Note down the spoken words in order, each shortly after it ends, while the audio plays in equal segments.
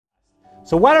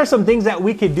So what are some things that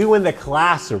we could do in the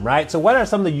classroom, right? So what are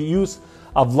some of the use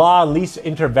of law and leash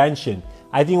intervention?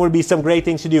 I think would be some great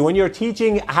things to do. When you're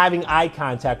teaching, having eye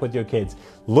contact with your kids,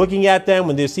 looking at them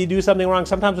when they do something wrong,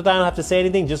 sometimes without don't have to say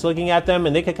anything, just looking at them,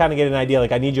 and they could kind of get an idea,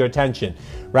 like, I need your attention,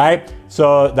 right?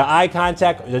 So the eye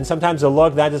contact, and sometimes the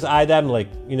look, not just eye them, like,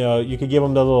 you could give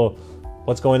them the little,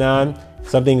 what's going on?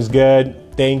 Something's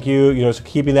good, thank you, so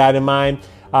keeping that in mind.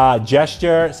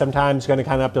 Gesture, sometimes going to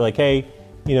kind of up to like, hey,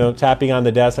 tapping on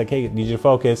the desk, like, hey, I need you to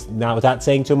focus. Now, without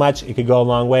saying too much, it could go a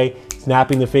long way.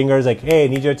 Snapping the fingers, like, hey, I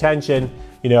need your attention,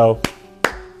 Then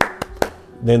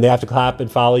they have to clap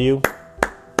and follow you.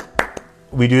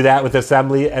 We do that with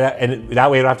assembly, and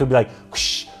that way you don't have to be like,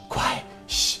 shh, quiet,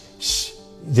 shh, shh.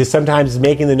 Just sometimes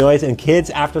making the noise, and kids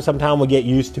after some time will get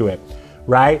used to it,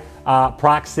 right?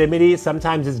 Proximity,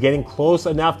 sometimes it's getting close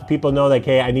enough that people know, like,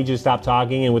 hey, I need you to stop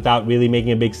talking, and without really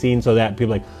making a big scene so that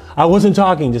people are like, I wasn't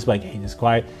talking, just like, hey, just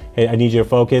quiet, hey, I need you to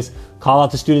focus. Call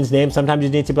out the student's name. Sometimes you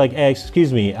need to be like, hey,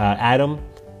 excuse me, Adam,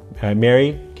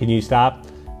 Mary, can you stop?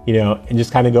 And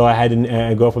just kind of go ahead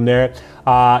and go from there.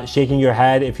 Shaking your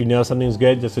head if you know something's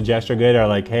good, just a gesture good, or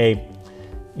like, hey,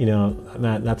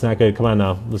 that's not good. Come on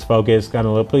now, let's focus. Kind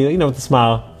of look, with a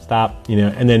smile, stop,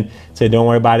 and then say, don't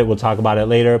worry about it. We'll talk about it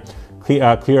later.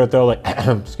 Clear a throat, like,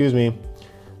 excuse me.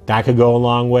 That could go a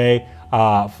long way.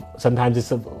 Sometimes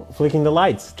it's flicking the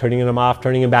lights, turning them off,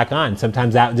 turning them back on.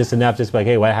 Sometimes that just enough, just like,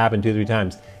 hey, what happened 2-3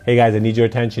 times? Hey guys, I need your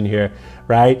attention here,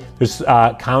 right? There's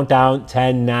countdown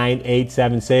 10, 9, 8,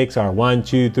 7, 6, or 1,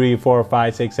 2, 3, 4,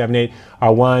 5, 6, 7, 8,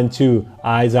 or 1, 2,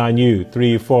 eyes on you,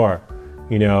 3, 4.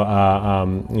 You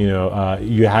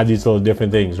have these little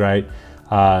different things, right?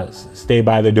 Stay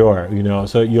by the door,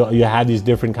 So you have these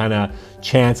different kind of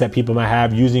chants that people might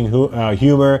have. Using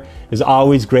humor is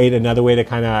always great. Another way to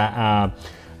kind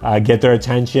of get their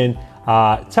attention.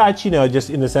 Touch, just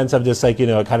in the sense of just like,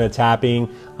 kind of tapping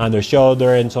on their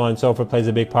shoulder and so on and so forth plays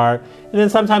a big part. And then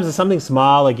sometimes it's something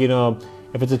small, like,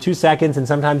 if it's a 2 seconds, and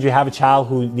sometimes you have a child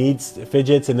who needs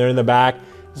fidgets and they're in the back,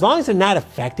 as long as they're not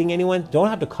affecting anyone, don't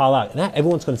have to call out. Not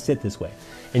everyone's going to sit this way.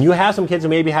 And you have some kids who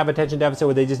maybe have attention deficit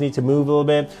where they just need to move a little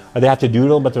bit, or they have to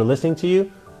doodle, but they're listening to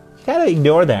you. You gotta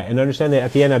ignore that and understand that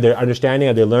at the end, are they understanding,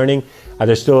 are they learning, are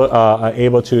they still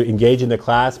able to engage in the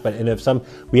class?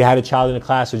 We had a child in the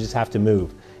class who just have to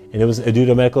move, and it was due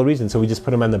to a medical reason. So we just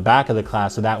put him on the back of the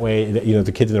class, so that way,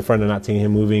 the kids in the front are not seeing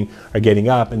him moving or getting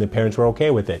up, and the parents were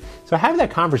okay with it. So having that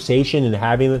conversation and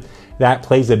having that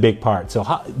plays a big part. So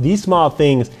these small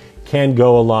things can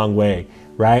go a long way.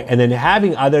 Right? And then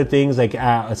having other things like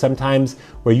sometimes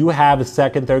where you have a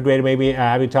second, third grader, maybe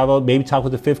having trouble, maybe talk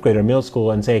with the fifth grader, middle school,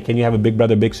 and say, can you have a big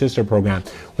brother, big sister program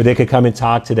where they could come and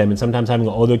talk to them? And sometimes having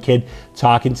an older kid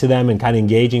talking to them and kind of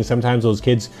engaging. Sometimes those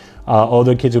kids,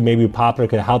 older kids who may be popular,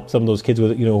 could help some of those kids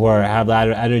with, who have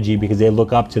that energy because they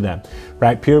look up to them.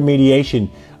 Right? Peer mediation.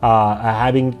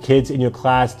 Having kids in your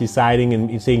class deciding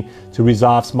and seeing to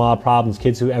resolve small problems,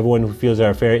 everyone who feels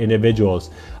are fair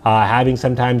individuals. Having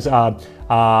sometimes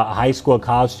high school,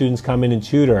 college students come in and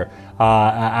tutor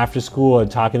after school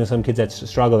and talking to some kids that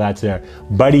struggle, that's there.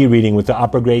 Buddy reading with the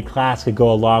upper grade class could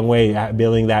go a long way at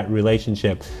building that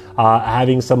relationship.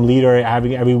 Having some leader,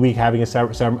 every week having a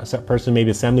person,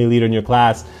 maybe assembly leader in your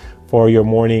class for your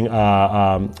morning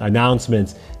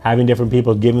announcements, having different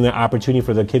people, giving the opportunity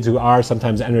for the kids who are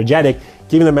sometimes energetic,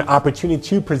 giving them an opportunity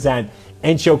to present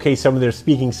and showcase some of their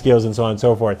speaking skills and so on and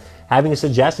so forth. Having a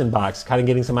suggestion box, kind of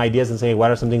getting some ideas and saying,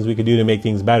 what are some things we could do to make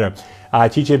things better?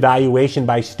 Teacher evaluation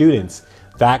by students.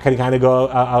 That could kind of go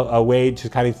a way to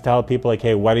kind of tell people like,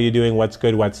 hey, what are you doing? What's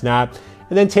good? What's not?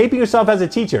 And then taping yourself as a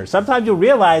teacher. Sometimes you'll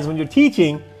realize when you're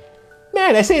teaching,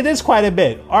 man, I say this quite a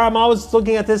bit, or I'm always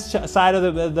looking at this side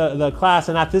of the class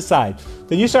and not this side.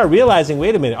 Then you start realizing,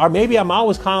 wait a minute, or maybe I'm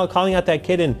always calling out that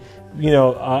kid and,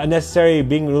 unnecessarily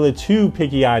being really too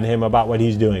picky on him about what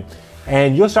he's doing.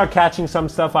 And you'll start catching some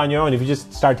stuff on your own. If you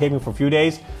just start taping for a few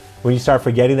days, when you start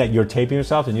forgetting that you're taping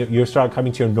yourself and you start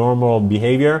coming to your normal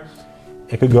behavior,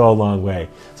 it could go a long way.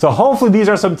 So hopefully these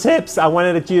are some tips I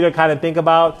wanted you to kind of think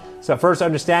about. So first,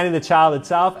 understanding the child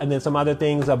itself, and then some other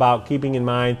things about keeping in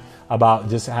mind about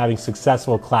just having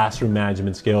successful classroom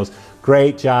management skills.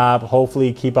 Great job.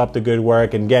 Hopefully keep up the good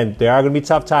work. And again, there are going to be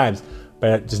tough times,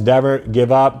 but just never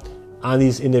give up on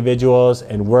these individuals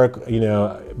and work,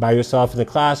 by yourself in the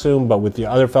classroom, but with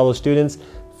your other fellow students,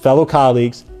 fellow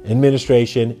colleagues,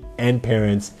 administration, and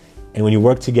parents. And when you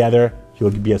work together,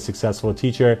 you'll be a successful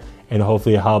teacher and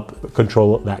hopefully help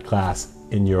control that class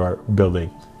in your building.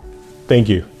 Thank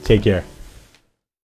you. Take care.